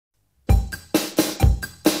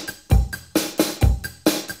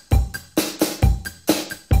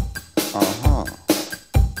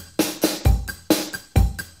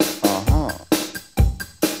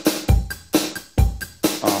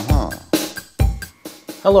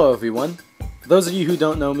Hello everyone. For those of you who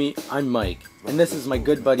don't know me, I'm Mike, and this is my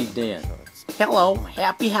good buddy Dan. Hello,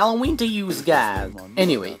 happy Halloween to you guys.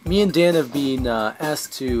 Anyway, me and Dan have been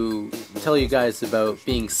asked to tell you guys about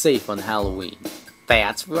being safe on Halloween.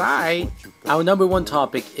 That's right. Our number one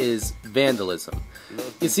topic is vandalism.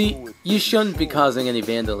 You see, you shouldn't be causing any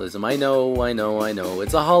vandalism. I know.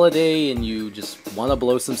 It's a holiday and you just want to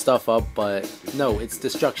blow some stuff up, but no, it's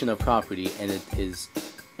destruction of property and it is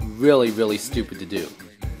really stupid to do.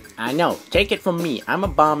 I know, take it from me, I'm a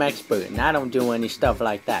bomb expert and I don't do any stuff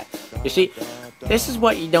like that. You see, this is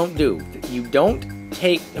what you don't do. You don't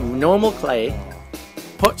take normal clay,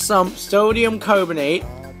 put some sodium carbonate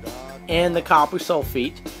and the copper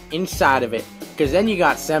sulfate inside of it, because then you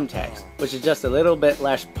got SEMTEX, which is just a little bit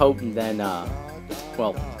less potent than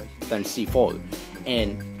C4.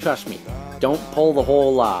 And trust me, don't pull the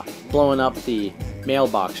whole blowing up the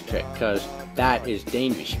mailbox trick, because that is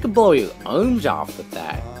dangerous. You could blow your arms off with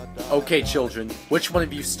that. Okay, children, which one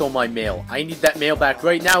of you stole my mail? I need that mail back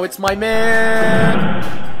right now. It's my mail!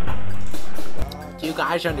 Do you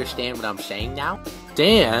guys understand what I'm saying now?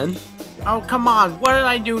 Dan? Oh, come on, what did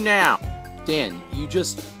I do now? Dan, you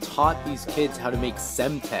just taught these kids how to make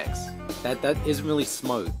SEMTEX. That isn't really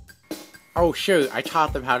smart. Oh, sure, I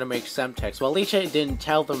taught them how to make SEMTEX. Well, at least I didn't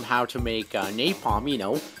tell them how to make napalm, you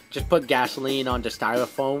know. Just put gasoline onto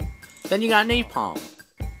styrofoam. Then you got napalm.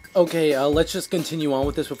 Okay, let's just continue on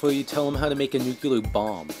with this before you tell them how to make a nuclear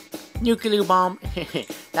bomb. Nuclear bomb?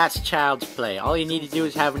 That's child's play. All you need to do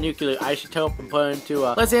is have a nuclear isotope and put it into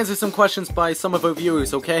a... Let's answer some questions by some of our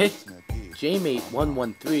viewers, okay?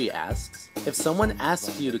 JMate113 asks, if someone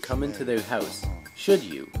asks you to come into their house, should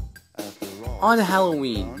you? On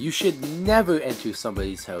Halloween, you should never enter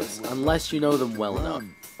somebody's house unless you know them well enough.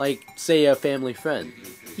 Like, say, a family friend.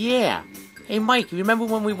 Yeah. Hey Mike, remember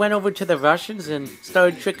when we went over to the Russians and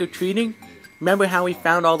started trick-or-treating? Remember how we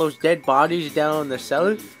found all those dead bodies down in the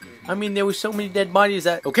cellar? I mean, there were so many dead bodies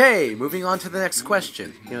that... Okay, moving on to the next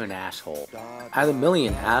question. You're an asshole.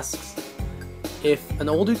 Adam1million asks, if an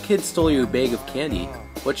older kid stole your bag of candy,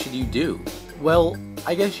 what should you do? Well,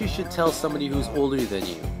 I guess you should tell somebody who's older than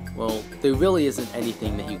you. Well, there really isn't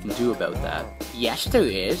anything that you can do about that. Yes, there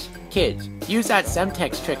is. Kids, use that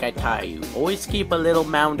SEMTEX trick I taught you. Always keep a little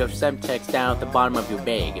mound of SEMTEX down at the bottom of your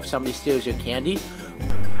bag. If somebody steals your candy...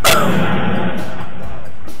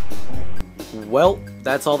 Well,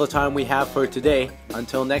 that's all the time we have for today.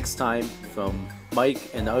 Until next time, from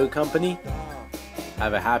Mike and our company,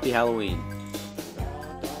 have a happy Halloween.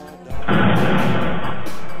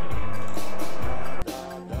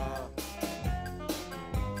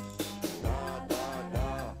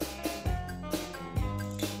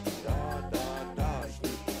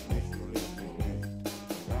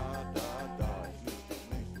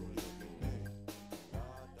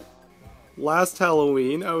 Last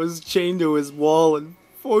Halloween, I was chained to his wall and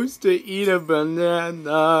forced to eat a banana.